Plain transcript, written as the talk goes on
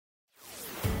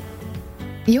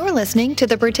You're listening to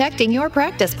the Protecting Your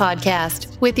Practice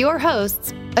podcast with your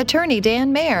hosts, Attorney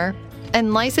Dan Mayer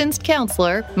and licensed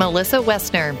counselor Melissa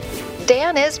Westner.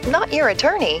 Dan is not your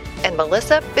attorney and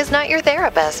Melissa is not your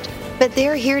therapist, but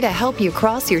they're here to help you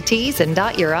cross your T's and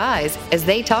dot your I's as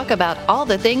they talk about all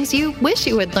the things you wish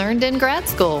you had learned in grad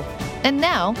school. And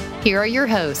now, here are your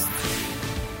hosts.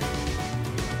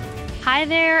 Hi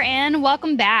there, and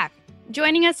welcome back.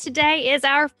 Joining us today is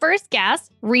our first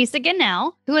guest, Risa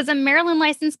Ganel, who is a Maryland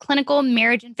licensed clinical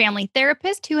marriage and family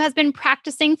therapist who has been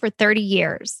practicing for 30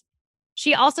 years.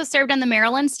 She also served on the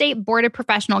Maryland State Board of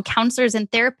Professional Counselors and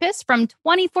Therapists from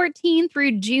 2014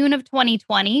 through June of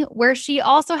 2020, where she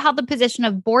also held the position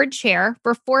of board chair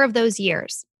for 4 of those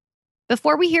years.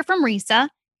 Before we hear from Risa,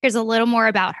 here's a little more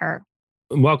about her.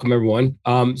 Welcome, everyone.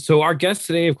 So our guest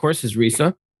today, of course, is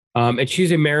Risa, and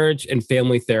she's a marriage and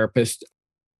family therapist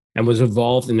and was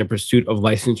involved in the pursuit of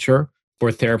licensure for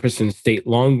therapists in the state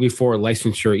long before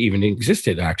licensure even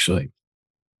existed, actually.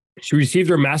 She received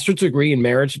her master's degree in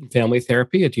marriage and family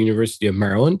therapy at the University of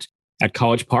Maryland at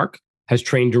College Park, has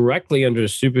trained directly under the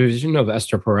supervision of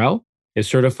Esther Perel, is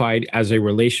certified as a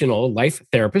relational life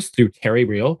therapist through Terry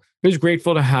Real, and is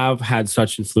grateful to have had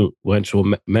such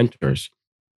influential mentors.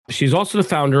 She's also the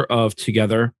founder of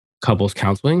Together Couples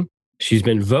Counseling. She's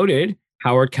been voted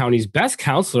Howard County's best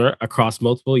counselor across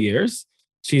multiple years.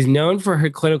 She's known for her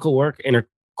clinical work and her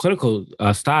clinical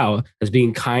style as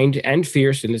being kind and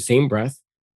fierce in the same breath,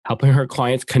 helping her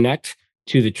clients connect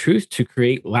to the truth to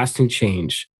create lasting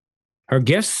change. Her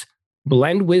gifts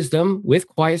blend wisdom with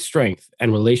quiet strength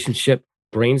and relationship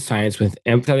brain science with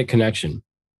empathetic connection.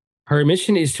 Her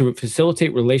mission is to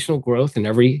facilitate relational growth in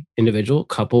every individual,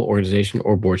 couple, organization,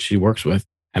 or board she works with.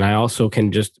 And I also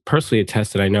can just personally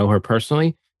attest that I know her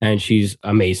personally, and she's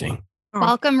amazing.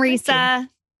 Welcome, Risa.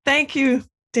 Thank you,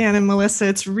 Dan and Melissa.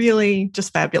 It's really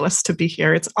just fabulous to be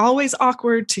here. It's always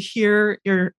awkward to hear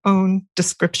your own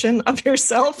description of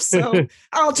yourself. So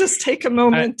I'll just take a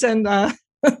moment and...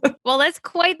 Well, that's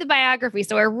quite the biography.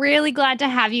 So we're really glad to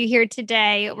have you here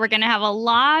today. We're going to have a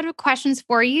lot of questions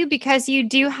for you because you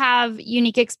do have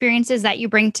unique experiences that you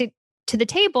bring to the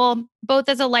table, both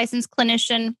as a licensed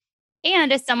clinician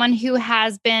and as someone who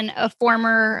has been a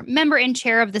former member and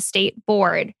chair of the state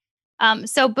board.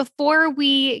 So before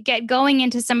we get going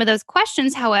into some of those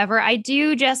questions, however, I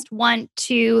do just want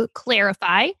to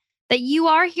clarify that you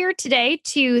are here today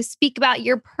to speak about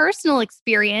your personal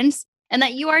experience and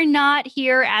that you are not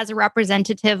here as a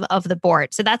representative of the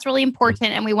board. So that's really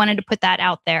important, and we wanted to put that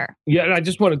out there. Yeah, and I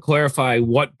just want to clarify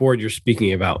what board you're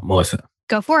speaking about, Melissa.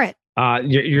 Go for it.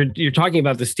 You're talking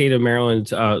about the state of Maryland,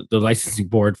 the licensing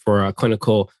board for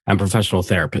clinical and professional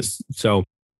therapists. So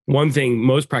one thing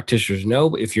most practitioners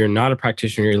know, if you're not a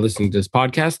practitioner, you're listening to this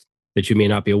podcast, that you may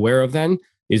not be aware of then,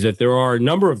 is that there are a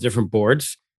number of different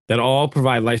boards that all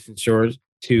provide licensures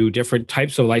to different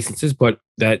types of licenses, but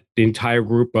that the entire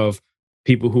group of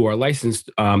people who are licensed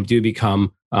do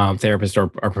become therapists or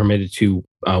are permitted to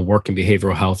work in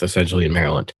behavioral health, essentially in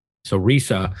Maryland. So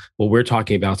Risa, what we're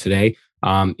talking about today,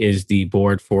 is the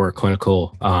board for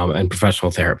clinical and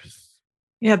professional therapists.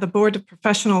 Yeah, the Board of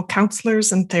Professional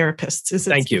Counselors and Therapists is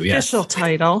its official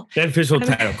title. The official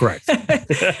title, correct.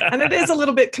 And it is a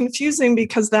little bit confusing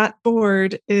because that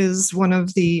board is one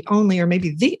of the only, or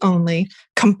maybe the only,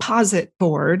 composite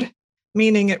board,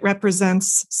 meaning it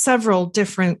represents several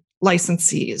different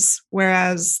licensees,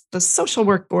 whereas the social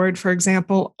work board, for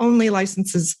example, only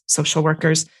licenses social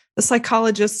workers. The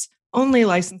psychologists only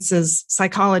licenses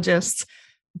psychologists,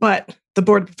 but the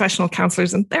Board of Professional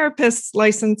Counselors and Therapists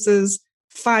licenses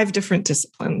 5 different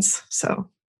disciplines. So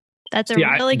that's a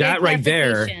really good that right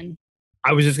there.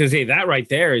 I was just going to say that right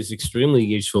there is extremely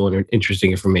useful and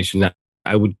interesting information that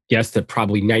I would guess that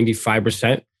probably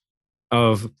 95%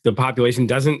 of the population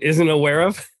isn't aware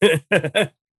of.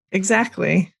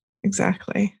 Exactly.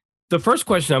 The first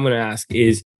question I'm going to ask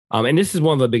is, and this is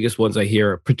one of the biggest ones I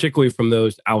hear, particularly from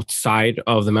those outside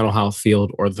of the mental health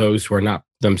field or those who are not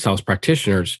themselves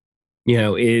practitioners,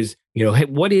 is, hey,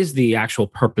 what is the actual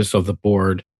purpose of the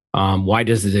board? Why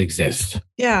does it exist?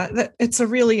 Yeah, it's a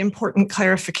really important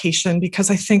clarification because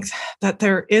I think that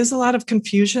there is a lot of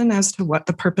confusion as to what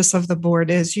the purpose of the board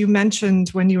is. You mentioned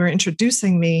when you were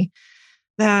introducing me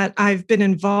that I've been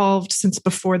involved since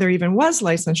before there even was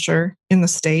licensure in the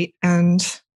state,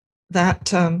 and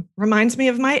that reminds me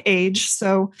of my age.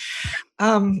 So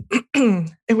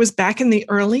it was back in the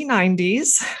early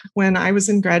 90s when I was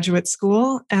in graduate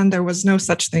school, and there was no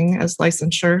such thing as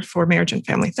licensure for marriage and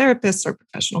family therapists or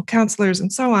professional counselors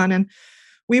and so on. And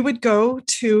we would go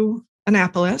to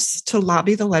Annapolis to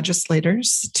lobby the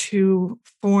legislators to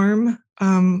form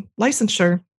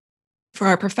licensure for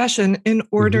our profession in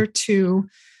order to,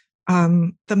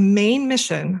 the main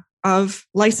mission of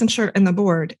licensure and the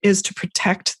board is to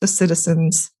protect the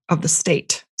citizens of the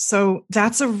state. So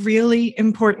that's a really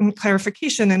important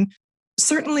clarification. And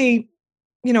certainly,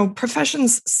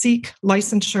 professions seek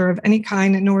licensure of any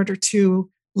kind in order to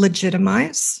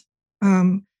legitimize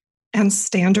and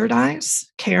standardize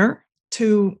care,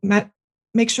 to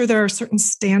make sure there are certain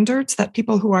standards that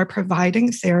people who are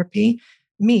providing therapy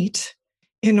meet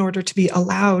in order to be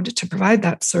allowed to provide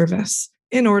that service,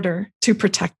 in order to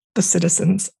protect the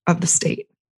citizens of the state.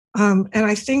 And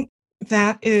I think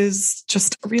that is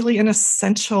just really an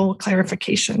essential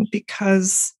clarification,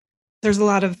 because there's a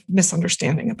lot of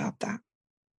misunderstanding about that.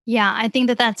 Yeah, I think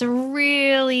that that's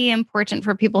really important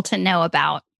for people to know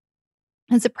about.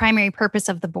 It's the primary purpose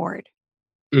of the board.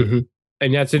 Mm-hmm.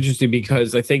 And that's interesting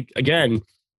because I think, again,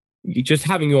 just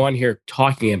having you on here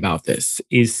talking about this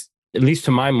is, at least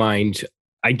to my mind,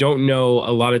 I don't know a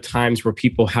lot of times where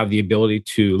people have the ability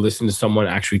to listen to someone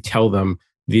actually tell them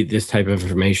this type of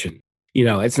information.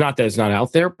 It's not that it's not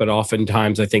out there, but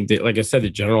oftentimes I think that, like I said,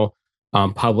 the general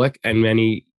public and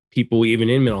many people, even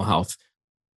in mental health,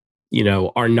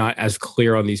 are not as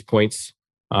clear on these points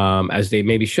as they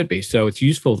maybe should be. So it's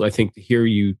useful, I think, to hear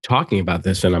you talking about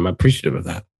this, and I'm appreciative of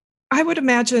that. I would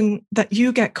imagine that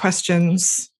you get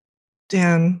questions,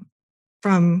 Dan,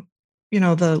 from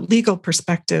the legal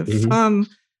perspective from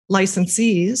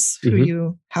licensees who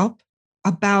you help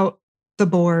about the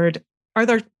board. Are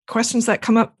there questions that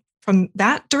come up from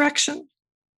that direction?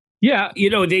 Yeah,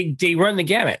 they run the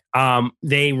gamut.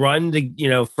 They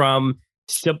run from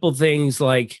simple things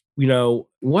like,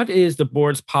 what is the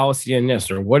board's policy on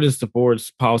this, or what is the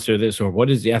board's policy of this, or what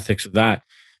is the ethics of that?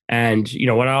 And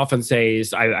what I often say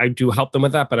is I do help them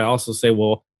with that, but I also say,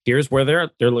 well, here's where their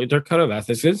code of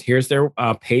ethics is. Here's their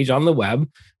page on the web.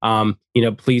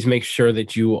 Please make sure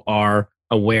that you are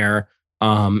aware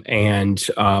and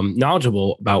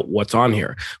knowledgeable about what's on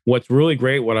here. What's really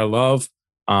great, what I love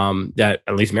that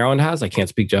at least Maryland has, I can't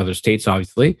speak to other states,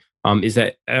 obviously, is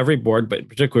that every board, but in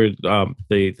particular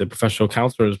the professional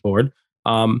counselors board,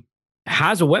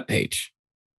 has a webpage,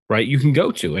 right? You can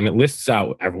go to, and it lists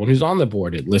out everyone who's on the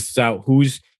board. It lists out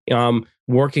who's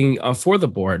working for the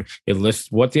board. It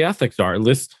lists what the ethics are. It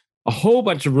lists a whole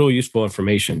bunch of really useful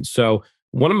information. So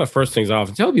one of my first things I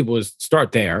often tell people is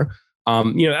start there.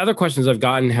 Other questions I've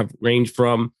gotten have ranged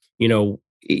from,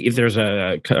 if there's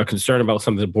a concern about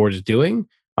something the board is doing,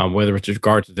 whether it's with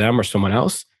regard to them or someone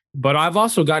else. But I've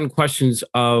also gotten questions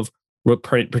of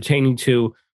pertaining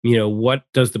to, what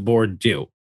does the board do?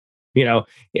 All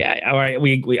right,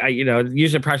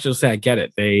 usually practitioners will say, I get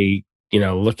it. They,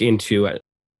 look into it.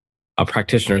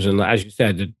 Practitioners. And as you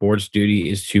said, the board's duty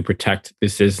is to protect the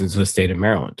citizens of the state of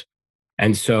Maryland.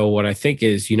 And so what I think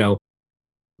is,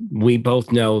 we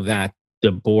both know that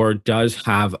the board does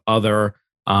have other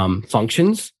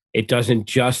functions. It doesn't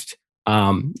just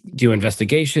do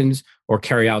investigations or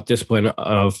carry out discipline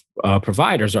of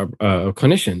providers or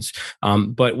clinicians.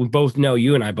 But we both know,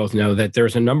 you and I both know, that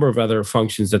there's a number of other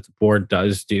functions that the board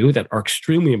does do that are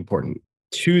extremely important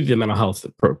to the mental health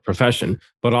profession,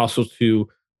 but also to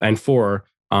and for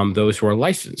those who are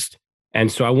licensed.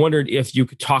 And so I wondered if you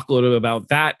could talk a little bit about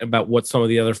that, about what some of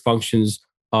the other functions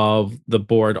of the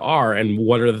board are and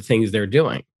what are the things they're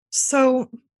doing. So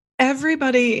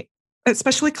everybody,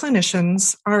 especially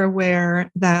clinicians, are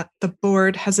aware that the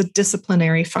board has a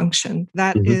disciplinary function.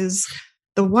 That is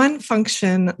the one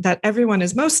function that everyone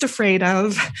is most afraid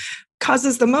of,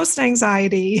 causes the most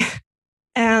anxiety,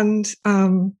 and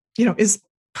is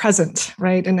present,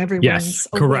 right, in everyone's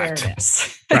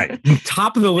awareness. Right.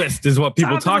 Top of the list is what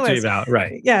people talk to you about.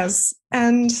 Right. Yes.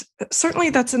 And certainly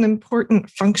that's an important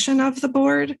function of the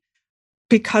board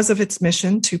because of its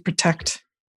mission to protect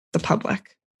the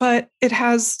public. But it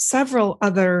has several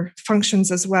other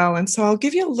functions as well. And so I'll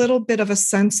give you a little bit of a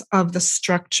sense of the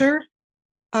structure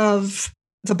of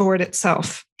the board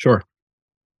itself. Sure.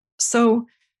 So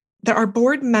there are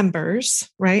board members,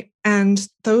 right? And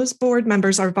those board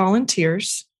members are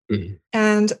volunteers.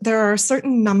 And there are a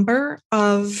certain number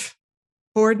of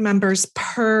board members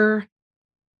per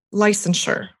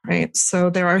licensure, right? So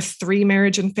there are 3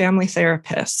 marriage and family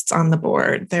therapists on the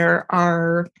board. There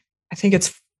are, I think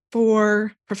it's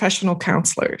 4 professional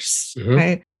counselors,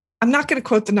 right? I'm not going to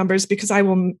quote the numbers because I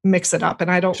will mix it up, and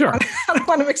I don't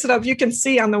want to mix it up. You can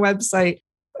see on the website,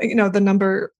 the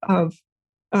number of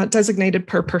designated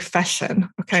per profession.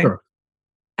 Okay. Sure.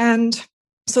 And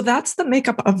so that's the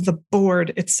makeup of the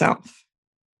board itself,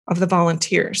 of the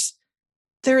volunteers.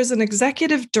 There is an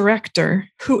executive director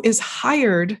who is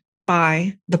hired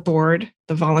by the board,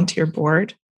 the volunteer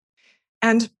board.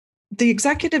 And the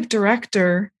executive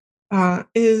director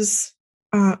oversees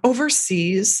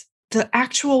the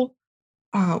actual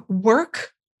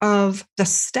work of the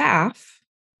staff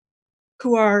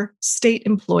who are state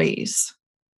employees.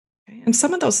 Okay? And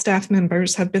some of those staff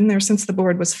members have been there since the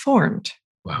board was formed.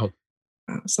 Wow.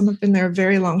 Some have been there a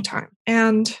very long time.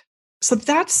 And so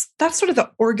that's sort of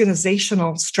the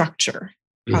organizational structure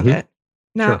of it.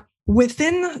 Now,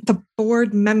 within the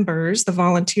board members, the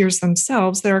volunteers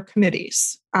themselves, there are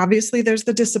committees. Obviously, there's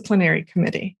the disciplinary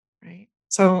committee, right?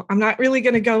 So I'm not really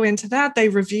going to go into that. They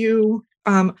review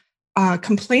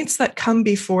complaints that come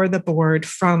before the board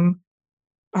from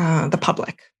the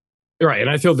public. Right. And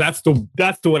I feel that's the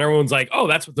one everyone's like, oh,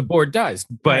 that's what the board does.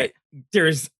 But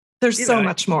there's so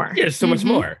much more. There's so much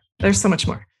more. There's so much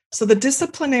more. So the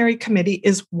disciplinary committee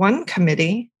is one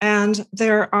committee, and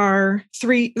there are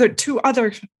two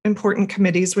other important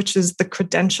committees, which is the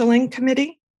credentialing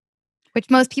committee, which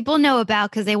most people know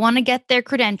about because they want to get their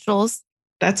credentials.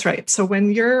 That's right. So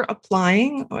when you're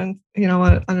applying,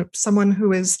 someone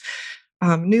who is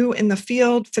new in the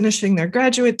field, finishing their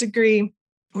graduate degree,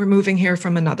 or moving here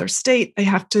from another state, they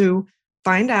have to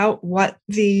find out what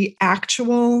the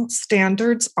actual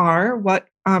standards are, what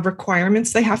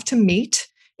requirements they have to meet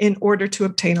in order to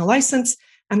obtain a license.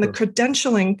 And the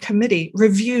credentialing committee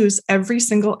reviews every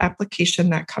single application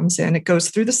that comes in. It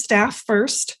goes through the staff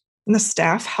first, and the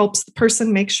staff helps the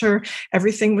person make sure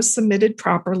everything was submitted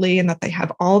properly and that they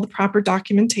have all the proper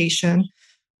documentation,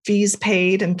 fees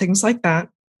paid, and things like that.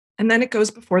 And then it goes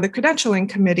before the credentialing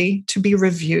committee to be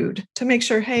reviewed to make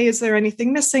sure, hey, is there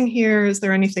anything missing here? Is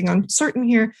there anything uncertain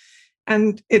here?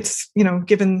 And it's,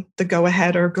 given the go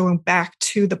ahead or going back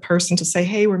to the person to say,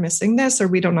 hey, we're missing this, or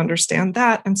we don't understand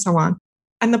that, and so on.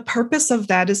 And the purpose of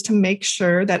that is to make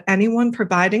sure that anyone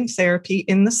providing therapy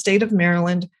in the state of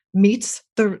Maryland meets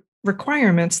the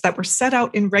requirements that were set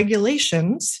out in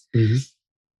regulations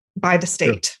by the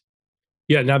state. Sure.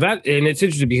 Yeah, now and it's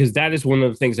interesting because that is one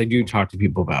of the things I do talk to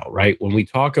people about, right? When we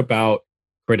talk about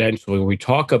credentialing, we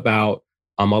talk about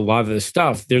a lot of the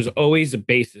stuff, there's always a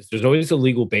basis. There's always a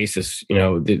legal basis,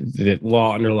 the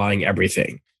law underlying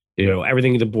everything.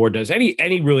 Everything the board does,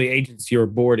 any really agency or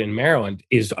board in Maryland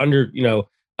is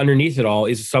underneath it all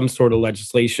is some sort of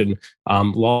legislation,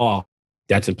 law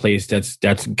that's in place that's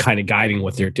kind of guiding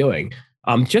what they're doing.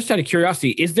 Just out of curiosity,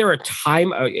 is there a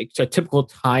typical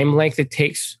time length it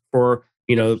takes for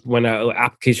when an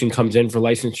application comes in for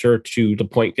licensure to the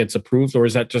point gets approved, or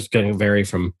is that just going to vary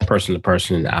from person to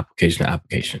person and application to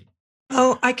application?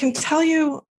 Well, I can tell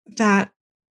you that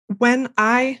when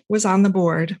I was on the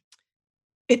board,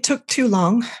 it took too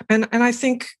long. And I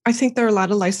think there are a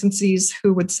lot of licensees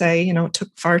who would say, it took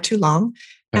far too long.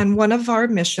 Okay. And one of our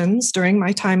missions during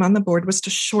my time on the board was to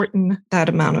shorten that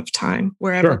amount of time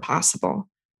wherever possible.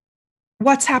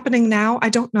 What's happening now? I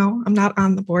don't know. I'm not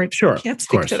on the board. Sure. I can't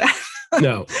speak to that.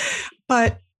 No.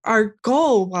 But our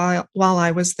goal while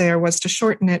I was there was to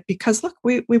shorten it because, look,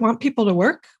 we want people to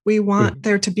work. We want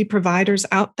there to be providers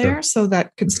out there so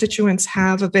that constituents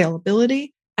have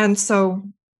availability. And so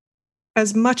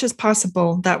as much as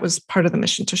possible, that was part of the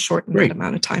mission, to shorten that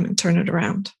amount of time and turn it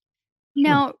around.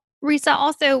 Now, Risa,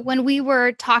 also, when we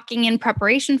were talking in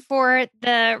preparation for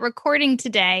the recording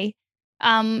today,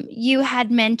 you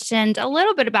had mentioned a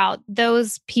little bit about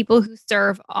those people who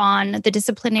serve on the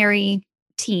disciplinary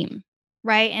team,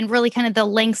 right? And really kind of the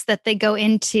lengths that they go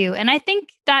into. And I think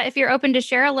that if you're open to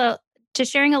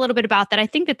sharing a little bit about that, I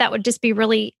think that would just be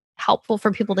really helpful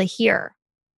for people to hear.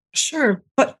 Sure.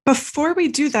 But before we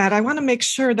do that, I want to make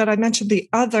sure that I mentioned the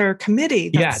other committee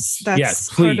that's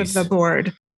part of the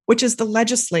board, which is the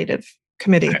legislative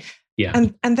committee. Okay. Yeah.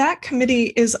 And that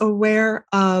committee is aware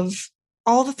of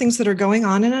all the things that are going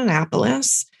on in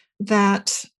Annapolis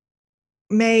that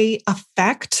may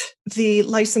affect the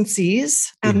licensees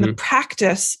and the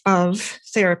practice of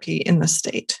therapy in the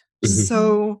state.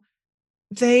 So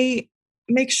they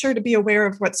make sure to be aware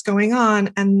of what's going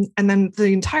on. And then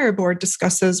the entire board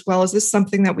discusses, well, is this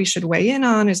something that we should weigh in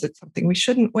on? Is it something we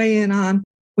shouldn't weigh in on?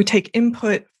 We take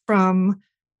input from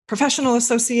professional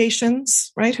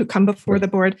associations, right, who come before the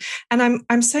board. And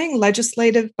I'm saying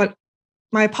legislative, but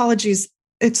my apologies.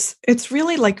 It's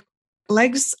really like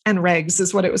legs and regs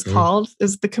is what it was called,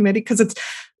 is the committee, because it's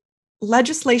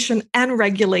legislation and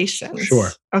regulations. Sure.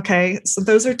 Okay. So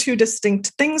those are two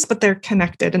distinct things, but they're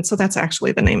connected. And so that's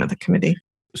actually the name of the committee.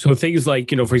 So things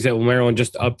like, for example, Maryland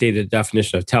just updated the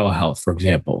definition of telehealth, for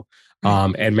example.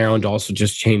 And Maryland also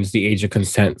just changed the age of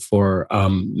consent for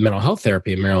mental health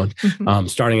therapy in Maryland,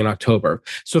 starting in October.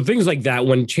 So things like that,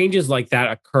 when changes like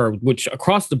that occur, which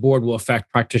across the board will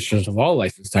affect practitioners of all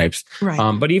license types,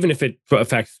 but even if it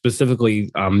affects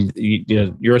specifically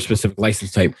your specific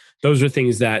license type, those are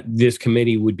things that this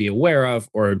committee would be aware of,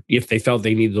 or if they felt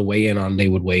they needed to weigh in on, they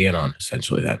would weigh in on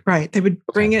essentially that. Right. They would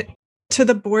bring it to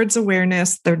the board's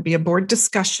awareness. There'd be a board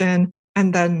discussion,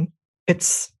 and then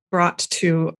it's brought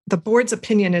to the board's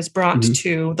opinion is brought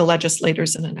to the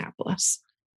legislators in Annapolis.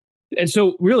 And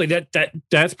so really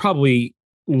that's probably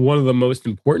one of the most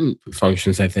important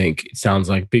functions, I think, it sounds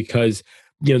like, because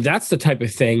that's the type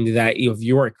of thing that if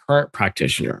you're a current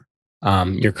practitioner,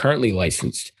 you're currently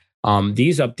licensed,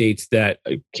 these updates that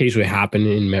occasionally happen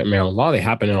in Maryland law, they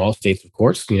happen in all states, of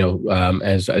course,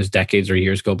 as decades or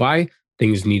years go by,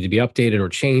 things need to be updated or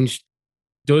changed.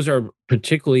 Those are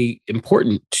particularly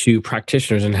important to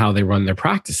practitioners and how they run their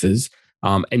practices.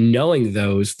 And knowing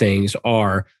those things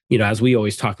are, as we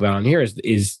always talk about on here,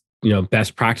 is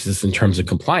best practices in terms of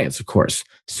compliance, of course.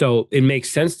 So it makes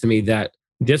sense to me that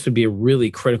this would be a really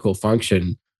critical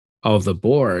function of the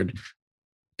board,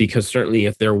 because certainly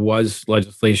if there was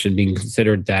legislation being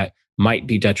considered that might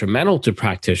be detrimental to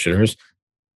practitioners,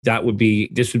 this would be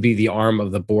the arm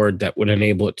of the board that would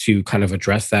enable it to kind of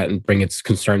address that and bring its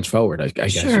concerns forward, I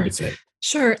guess you could say.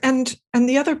 Sure. And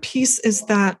the other piece is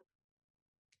that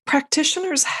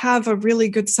practitioners have a really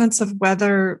good sense of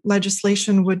whether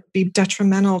legislation would be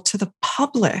detrimental to the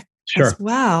public as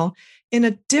well, in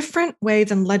a different way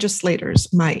than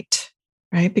legislators might,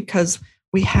 right? Because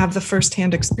we have the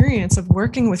firsthand experience of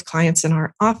working with clients in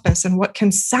our office, and what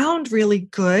can sound really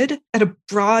good at a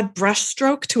broad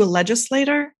brushstroke to a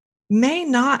legislator may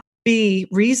not be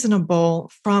reasonable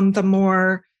from the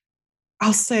more,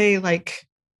 I'll say, like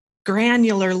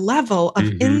granular level of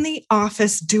in the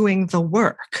office doing the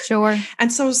work. Sure.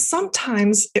 And so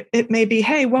sometimes it may be,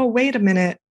 hey, well, wait a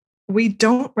minute, we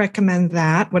don't recommend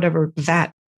that, whatever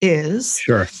that is,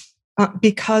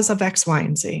 because of X, Y,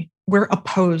 and Z. We're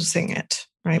opposing it,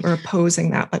 right? We're opposing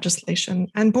that legislation.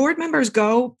 And board members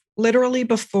go literally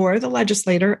before the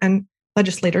legislators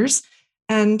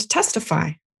and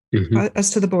testify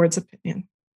as to the board's opinion.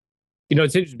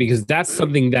 It's interesting because that's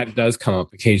something that does come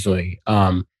up occasionally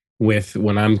with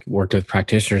when I'm working with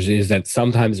practitioners, is that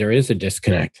sometimes there is a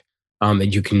disconnect that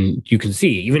you can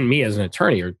see, even me as an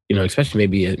attorney, or especially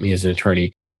maybe me as an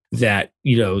attorney, that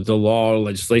the law or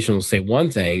legislation will say one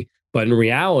thing, but in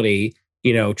reality,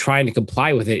 trying to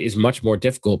comply with it is much more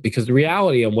difficult, because the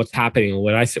reality of what's happening,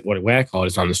 what I call it,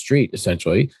 is on the street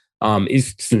essentially,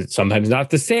 is sometimes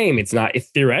not the same. It's not.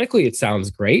 Theoretically, it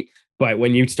sounds great, but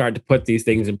when you start to put these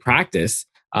things in practice,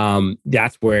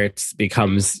 that's where it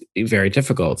becomes very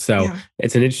difficult. So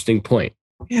it's an interesting point.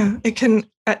 Yeah, it can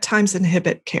at times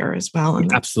inhibit care as well.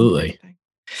 Absolutely.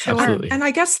 Absolutely. And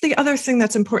I guess the other thing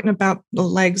that's important about the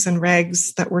legs and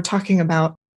regs that we're talking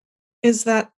about is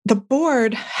that the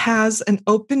board has an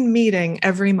open meeting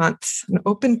every month, an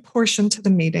open portion to the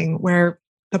meeting where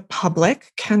the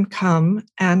public can come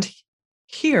and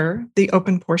hear the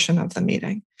open portion of the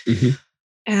meeting.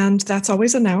 And that's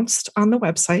always announced on the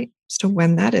website as to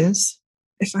when that is.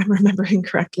 If I'm remembering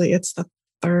correctly, it's the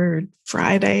third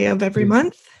Friday of every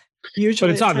month. Usually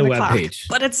but it's on the webpage.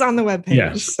 But it's on the webpage.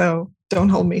 Yes. So don't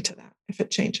hold me to that if it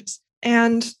changes.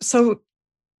 And so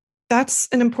that's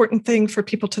an important thing for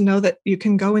people to know that you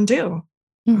can go and do.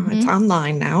 It's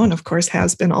online now, and of course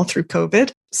has been all through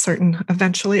COVID.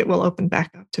 Eventually it will open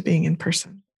back up to being in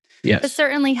person. Yes. It's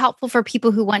certainly helpful for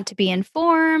people who want to be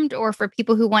informed, or for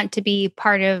people who want to be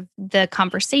part of the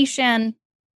conversation.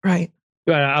 Right.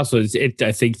 But also,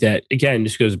 I think that, again,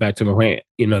 this goes back to my point,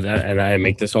 that, and I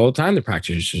make this all the time to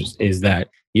practitioners, is that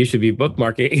you should be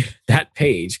bookmarking that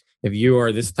page if you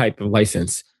are this type of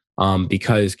license,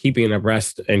 because keeping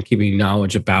abreast and keeping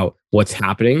knowledge about what's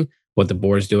happening, what the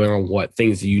board is doing, or what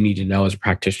things that you need to know as a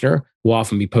practitioner will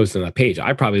often be posted on that page.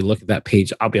 I probably look at that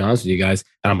page, I'll be honest with you guys,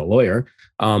 and I'm a lawyer.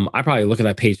 I probably look at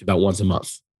that page about once a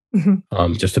month,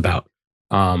 just about.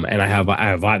 And I have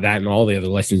that and all the other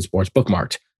licensed boards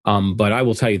bookmarked. But I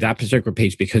will tell you that particular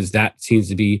page, because that seems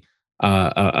to be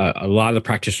a lot of the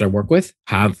practitioners I work with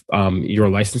have your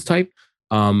license type.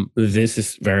 This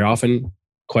is very often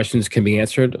questions can be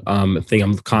answered. I think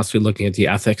I'm constantly looking at the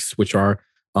ethics, which are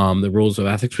the rules of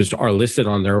ethics, which are listed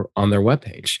on their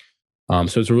webpage.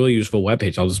 So it's a really useful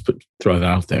webpage. I'll just throw that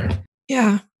out there.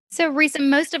 Yeah. So, Risa,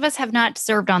 most of us have not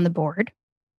served on the board.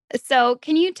 So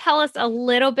can you tell us a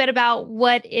little bit about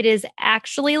what it is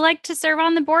actually like to serve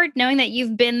on the board, knowing that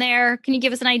you've been there? Can you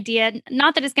give us an idea?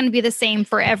 Not that it's going to be the same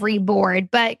for every board,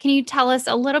 but can you tell us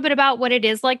a little bit about what it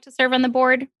is like to serve on the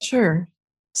board? Sure.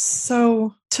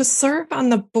 So to serve on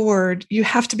the board, you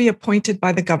have to be appointed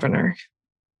by the governor.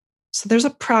 So there's a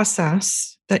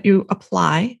process that you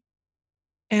apply,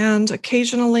 and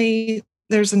occasionally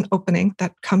there's an opening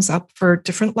that comes up for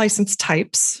different license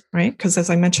types, right? Because as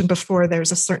I mentioned before,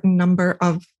 there's a certain number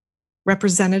of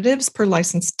representatives per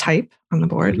license type on the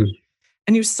board. Mm-hmm.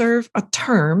 And you serve a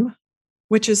term,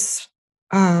 which is,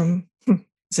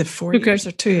 is it 4 years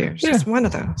or 2 years? Yeah. It's one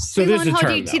of those. So there's a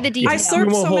term. To the details. I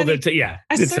served so many.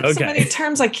 I served so many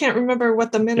terms. I can't remember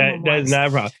what the minimum was. That's not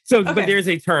a problem. So, but there's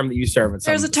a term that you serve at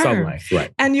there's a term,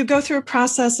 right? And you go through a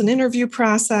process, an interview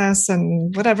process,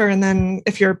 and whatever. And then,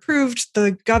 if you're approved,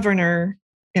 the governor,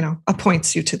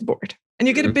 appoints you to the board, and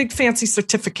you get a big fancy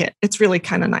certificate. It's really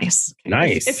kind of nice.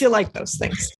 Nice if you like those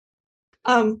things.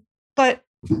 But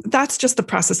that's just the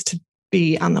process to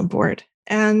be on the board,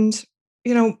 and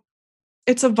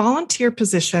it's a volunteer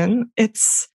position.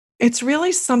 It's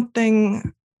really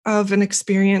something of an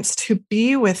experience to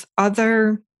be with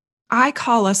other, I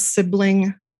call us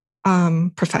sibling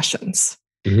professions.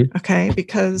 Mm-hmm. Okay.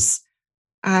 Because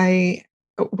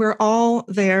we're all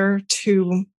there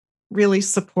to really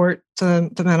support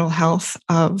the mental health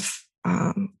of,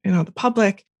 the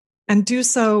public, and do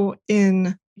so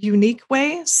in unique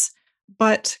ways,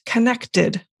 but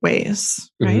connected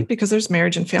ways, right? Mm-hmm. Because there's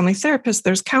marriage and family therapists,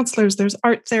 there's counselors, there's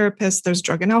art therapists, there's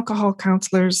drug and alcohol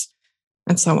counselors,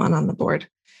 and so on the board.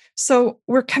 So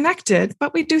we're connected,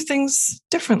 but we do things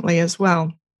differently as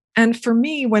well. And for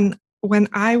me, when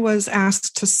I was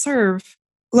asked to serve,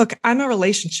 look, I'm a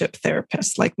relationship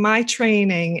therapist. Like, my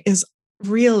training is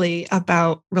really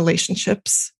about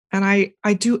relationships. And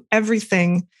I do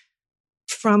everything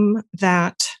from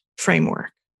that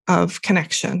framework of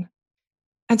connection.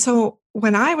 And so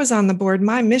when I was on the board,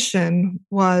 my mission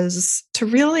was to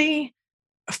really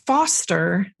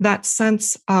foster that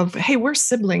sense of, hey, we're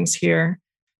siblings here.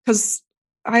 Because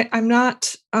I'm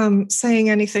not saying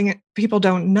anything people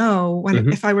don't know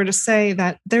if I were to say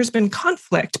that there's been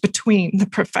conflict between the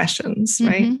professions,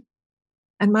 right?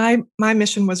 And my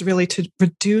mission was really to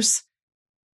reduce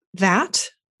that,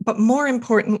 but more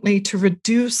importantly, to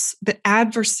reduce the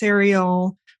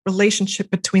adversarial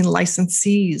relationship between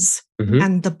licensees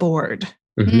and the board.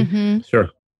 Sure.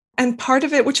 And part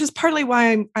of it, which is partly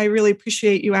why I really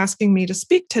appreciate you asking me to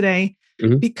speak today,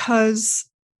 because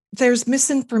there's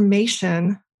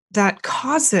misinformation that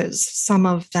causes some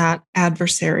of that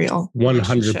adversarial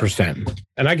 100%.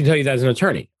 And I can tell you that as an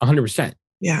attorney, 100%.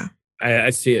 Yeah.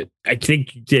 I see it. I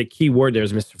think the key word there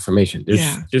is misinformation.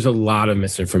 There's a lot of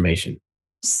misinformation.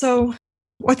 So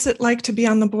what's it like to be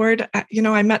on the board?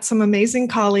 I met some amazing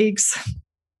colleagues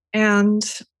and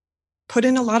put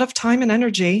in a lot of time and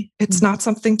energy. It's not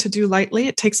something to do lightly.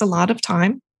 It takes a lot of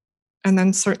time. And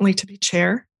then certainly to be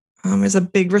chair is a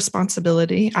big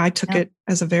responsibility. I took it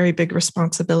as a very big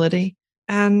responsibility.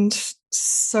 And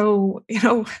so,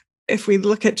 if we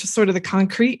look at just sort of the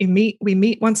concrete, we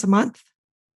meet once a month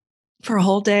for a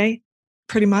whole day,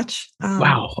 pretty much.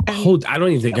 Wow. I don't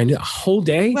even think I knew. A whole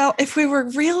day? Well, if we were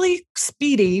really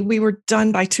speedy, we were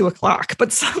done by 2:00,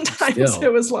 but sometimes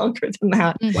it was longer than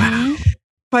that. Wow.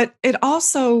 But it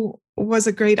also was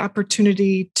a great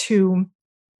opportunity to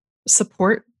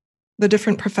support the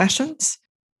different professions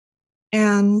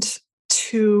and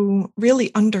to really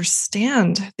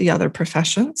understand the other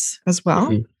professions as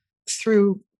well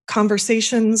through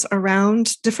conversations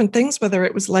around different things, whether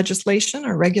it was legislation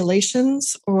or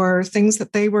regulations or things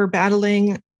that they were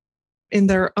battling in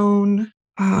their own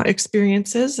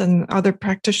experiences, and other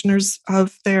practitioners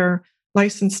of their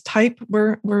license type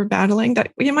were battling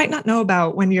that you might not know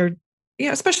about when you're,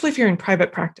 especially if you're in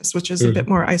private practice, which is a bit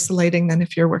more isolating than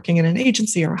if you're working in an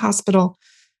agency or a hospital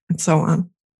and so on.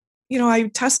 I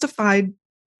testified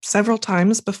several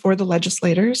times before the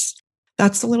legislators.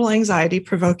 That's a little anxiety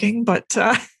provoking, but,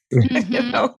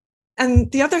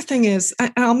 And the other thing is,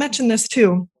 and I'll mention this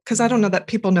too, because I don't know that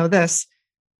people know this,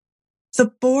 the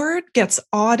board gets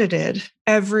audited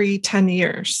every 10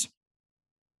 years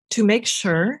to make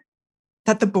sure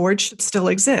that the board should still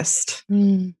exist.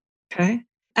 Okay.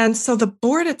 And so the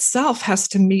board itself has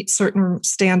to meet certain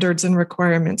standards and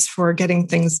requirements for getting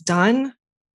things done,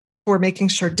 for making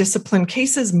sure discipline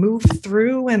cases move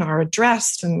through and are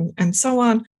addressed and so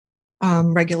on.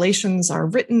 Regulations are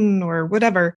written or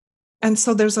whatever. And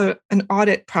so there's an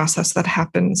audit process that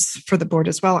happens for the board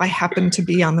as well. I happened to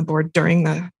be on the board during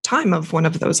the time of one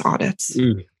of those audits.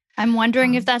 I'm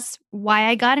wondering if that's why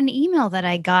I got an email that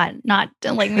I got, not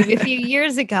like maybe a few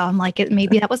years ago. I'm like,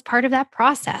 maybe that was part of that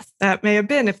process. That may have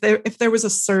been. If there was a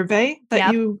survey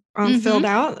that you filled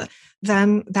out,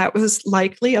 then that was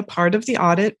likely a part of the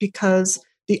audit, because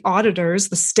the auditors,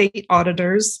 the state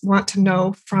auditors, want to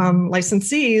know from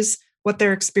licensees what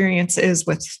their experience is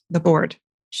with the board.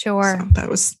 Sure. So that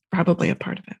was probably a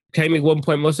part of it. Can I make one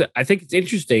point, Melissa? I think it's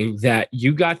interesting that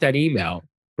you got that email,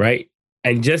 right?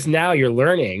 And just now you're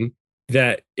learning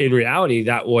that in reality,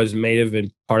 that was may have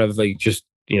been part of like just,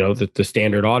 the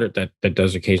standard audit that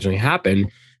does occasionally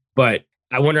happen. But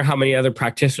I wonder how many other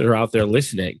practitioners are out there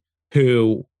listening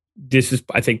who this is,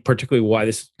 I think, particularly why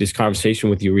this conversation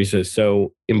with you, Risa, is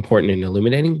so important and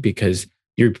illuminating, because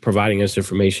you're providing us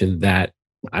information that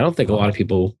I don't think a lot of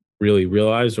people really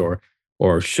realize or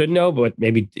should know, but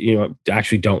maybe,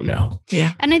 actually don't know.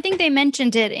 Yeah. And I think they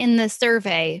mentioned it in the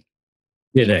survey.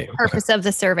 The purpose of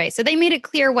the survey. So they made it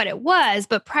clear what it was.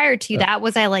 But prior to that,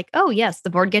 was I like, oh, yes, the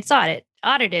board gets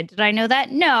audited. Did I know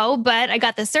that? No, but I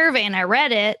got the survey and I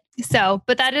read it. So,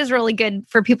 but that is really good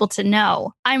for people to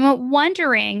know. I'm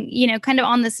wondering, kind of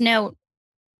on this note,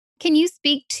 can you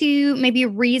speak to maybe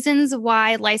reasons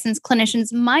why licensed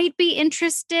clinicians might be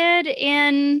interested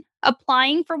in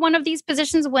applying for one of these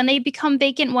positions when they become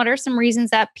vacant? What are some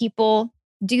reasons that people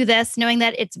do this, knowing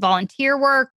that it's volunteer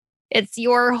work? It's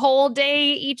your whole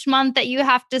day each month that you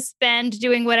have to spend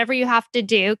doing whatever you have to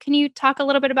do. Can you talk a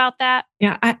little bit about that?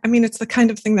 Yeah, I mean, it's the kind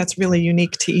of thing that's really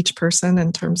unique to each person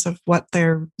in terms of what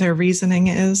their reasoning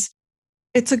is.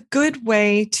 It's a good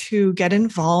way to get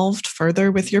involved further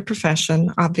with your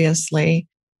profession, obviously.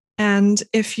 And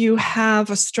if you have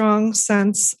a strong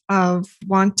sense of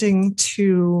wanting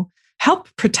to help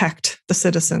protect the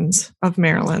citizens of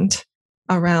Maryland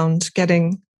around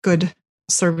getting good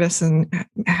service and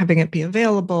having it be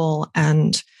available,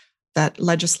 and that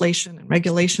legislation and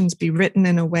regulations be written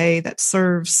in a way that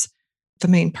serves the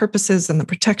main purposes and the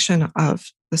protection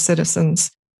of the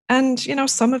citizens. And,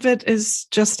 some of it is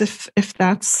just if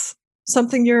that's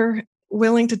something you're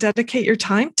willing to dedicate your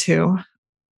time to.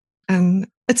 And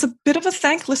it's a bit of a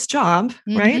thankless job,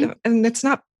 right? And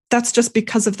that's just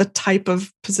because of the type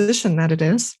of position that it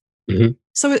is. Mm-hmm.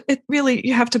 So it really,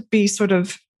 you have to be sort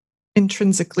of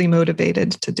intrinsically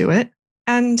motivated to do it.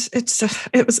 And it's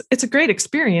a great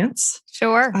experience.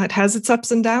 Sure. It has its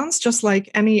ups and downs, just like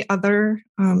any other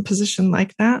position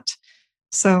like that.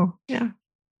 So, yeah.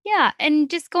 Yeah. And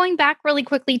just going back really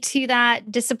quickly to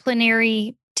that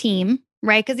disciplinary team,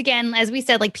 right? Because again, as we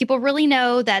said, like people really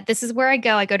know that this is where I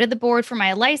go. I go to the board for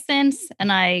my license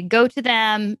and I go to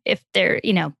them if they're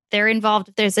involved,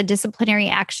 if there's a disciplinary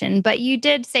action. But you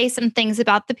did say some things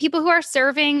about the people who are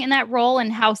serving in that role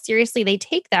and how seriously they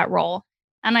take that role.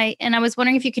 And I was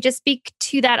wondering if you could just speak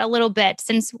to that a little bit,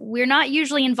 since we're not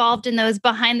usually involved in those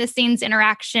behind the scenes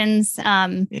interactions.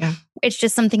 It's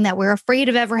just something that we're afraid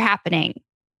of ever happening.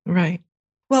 Right.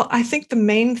 Well, I think the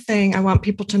main thing I want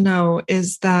people to know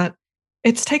is that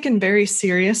it's taken very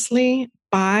seriously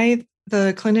by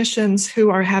the clinicians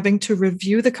who are having to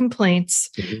review the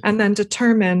complaints and then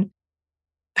determine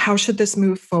how should this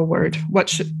move forward?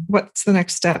 What's the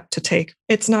next step to take?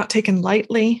 It's not taken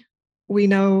lightly. We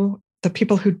know the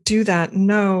people who do that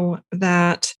know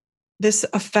that this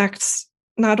affects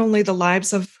not only the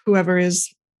lives of whoever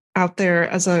is out there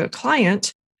as a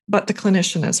client, but the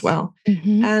clinician as well.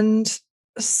 And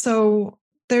so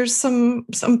there's some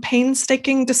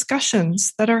painstaking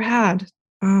discussions that are had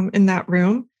in that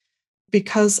room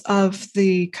because of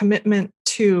the commitment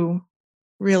to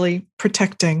really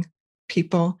protecting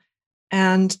people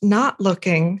and not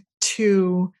looking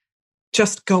to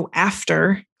just go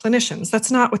after clinicians.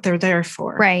 That's not what they're there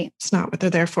for. Right. It's not what they're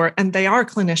there for. And they are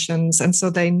clinicians. And so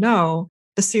they know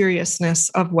the seriousness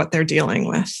of what they're dealing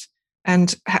with.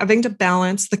 And having to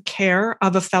balance the care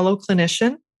of a fellow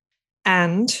clinician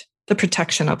and the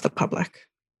protection of the public.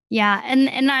 Yeah.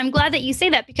 And I'm glad that you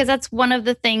say that, because that's one of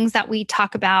the things that we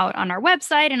talk about on our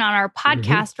website and on our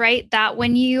podcast, right? That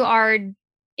when you are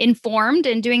informed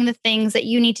and doing the things that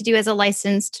you need to do as a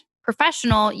licensed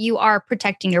professional, you are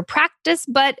protecting your practice,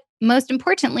 but most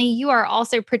importantly, you are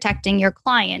also protecting your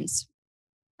clients.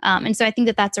 And so I think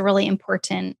that that's a really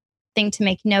important thing to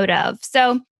make note of.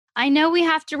 So I know we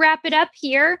have to wrap it up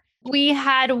here. We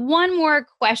had one more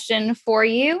question for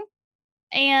you.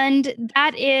 And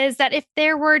that is that if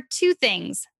there were two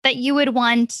things that you would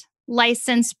want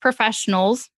licensed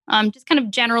professionals, just kind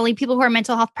of generally people who are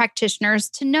mental health practitioners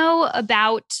to know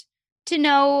about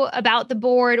the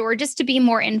board, or just to be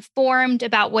more informed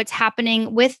about what's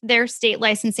happening with their state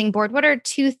licensing board, what are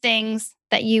two things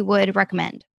that you would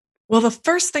recommend? Well, the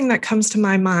first thing that comes to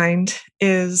my mind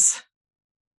is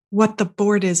what the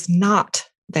board is not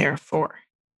there for.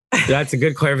 That's a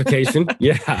good clarification.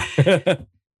 Yeah.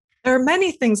 There are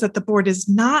many things that the board is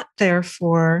not there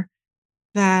for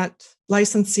that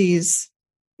licensees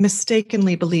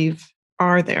mistakenly believe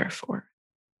are there for.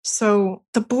 So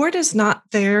the board is not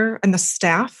there, and the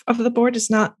staff of the board is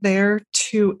not there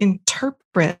to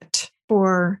interpret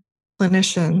for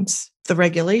clinicians the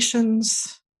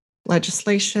regulations,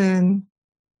 legislation,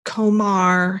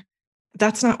 COMAR.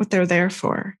 That's not what they're there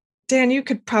for. Dan, you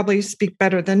could probably speak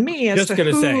better than me as to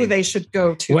who they should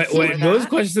go to. When those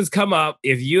questions come up,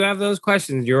 if you have those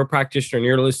questions, you're a practitioner and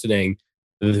you're listening,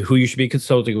 who you should be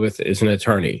consulting with is an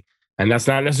attorney. And that's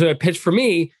not necessarily a pitch for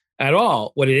me at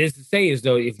all. What it is to say is,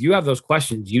 though, if you have those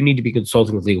questions, you need to be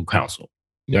consulting with legal counsel.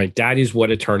 Right? That is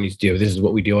what attorneys do. This is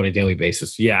what we do on a daily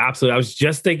basis. Yeah, absolutely. I was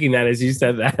just thinking that as you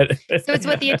said that. So it's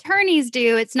what the attorneys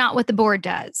do. It's not what the board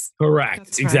does. Correct.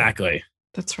 That's exactly. Right.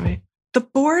 That's right. The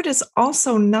board is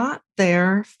also not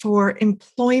there for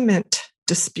employment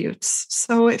disputes.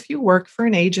 So if you work for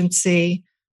an agency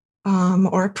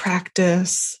or a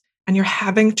practice and you're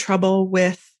having trouble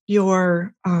with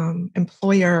your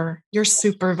employer, your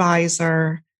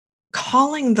supervisor,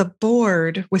 calling the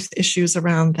board with issues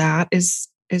around that is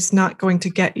not going to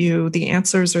get you the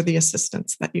answers or the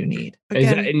assistance that you need.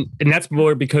 Again, and that's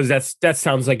more because that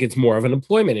sounds like it's more of an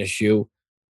employment issue,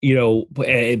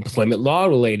 employment law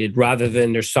related, rather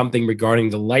than there's something regarding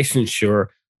the licensure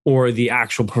or the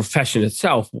actual profession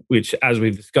itself, which, as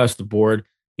we've discussed, the board,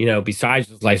 besides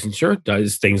the licensure,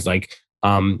 does things like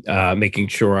making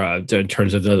sure in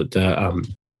terms of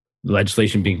the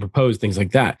legislation being proposed, things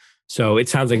like that. So it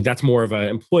sounds like that's more of an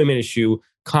employment issue,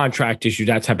 contract issue,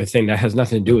 that type of thing that has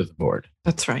nothing to do with the board.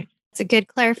 That's right. It's a good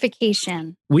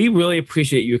clarification. We really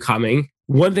appreciate you coming.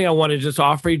 One thing I want to just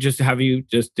offer you, just to have you,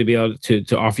 just to be able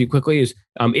to offer you quickly is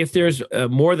if there's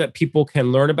more that people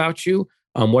can learn about you,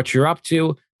 what you're up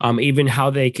to, even how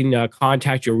they can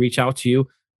contact you or reach out to you,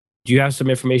 do you have some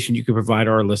information you can provide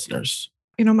our listeners?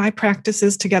 My practice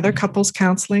is Together Couples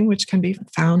Counseling, which can be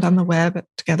found on the web at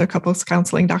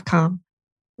togethercouplescounseling.com.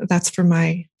 That's for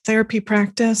my therapy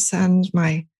practice and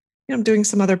my, I'm doing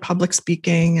some other public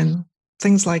speaking and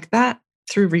things like that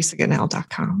through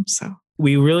risaganel.com. So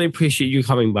we really appreciate you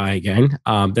coming by again.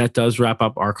 That does wrap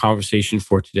up our conversation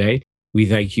for today. We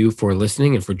thank you for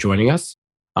listening and for joining us.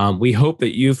 We hope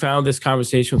that you found this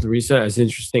conversation with Risa as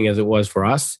interesting as it was for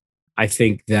us. I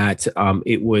think that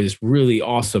it was really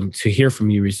awesome to hear from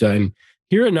you, Risa, and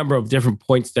hear a number of different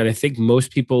points that I think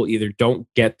most people either don't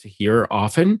get to hear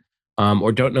often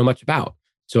or don't know much about.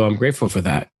 So I'm grateful for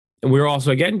that. And we're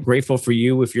also, again, grateful for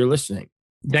you if you're listening.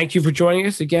 Thank you for joining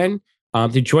us again.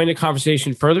 To join the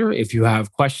conversation further, if you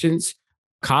have questions,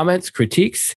 comments,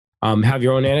 critiques, have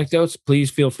your own anecdotes, please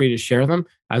feel free to share them.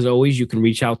 As always, you can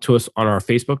reach out to us on our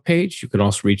Facebook page. You can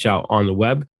also reach out on the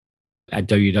web at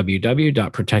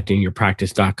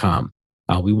www.protectingyourpractice.com.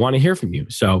 We want to hear from you.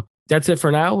 So that's it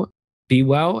for now. Be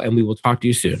well, and we will talk to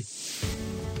you soon.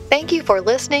 Thank you for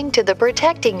listening to the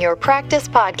Protecting Your Practice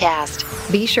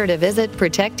podcast. Be sure to visit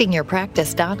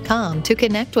protectingyourpractice.com to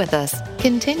connect with us,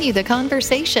 continue the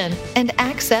conversation, and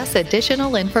access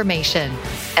additional information.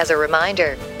 As a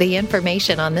reminder, the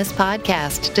information on this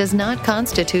podcast does not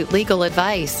constitute legal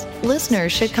advice.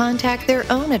 Listeners should contact their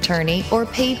own attorney or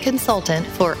paid consultant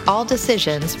for all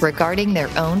decisions regarding their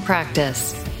own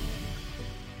practice.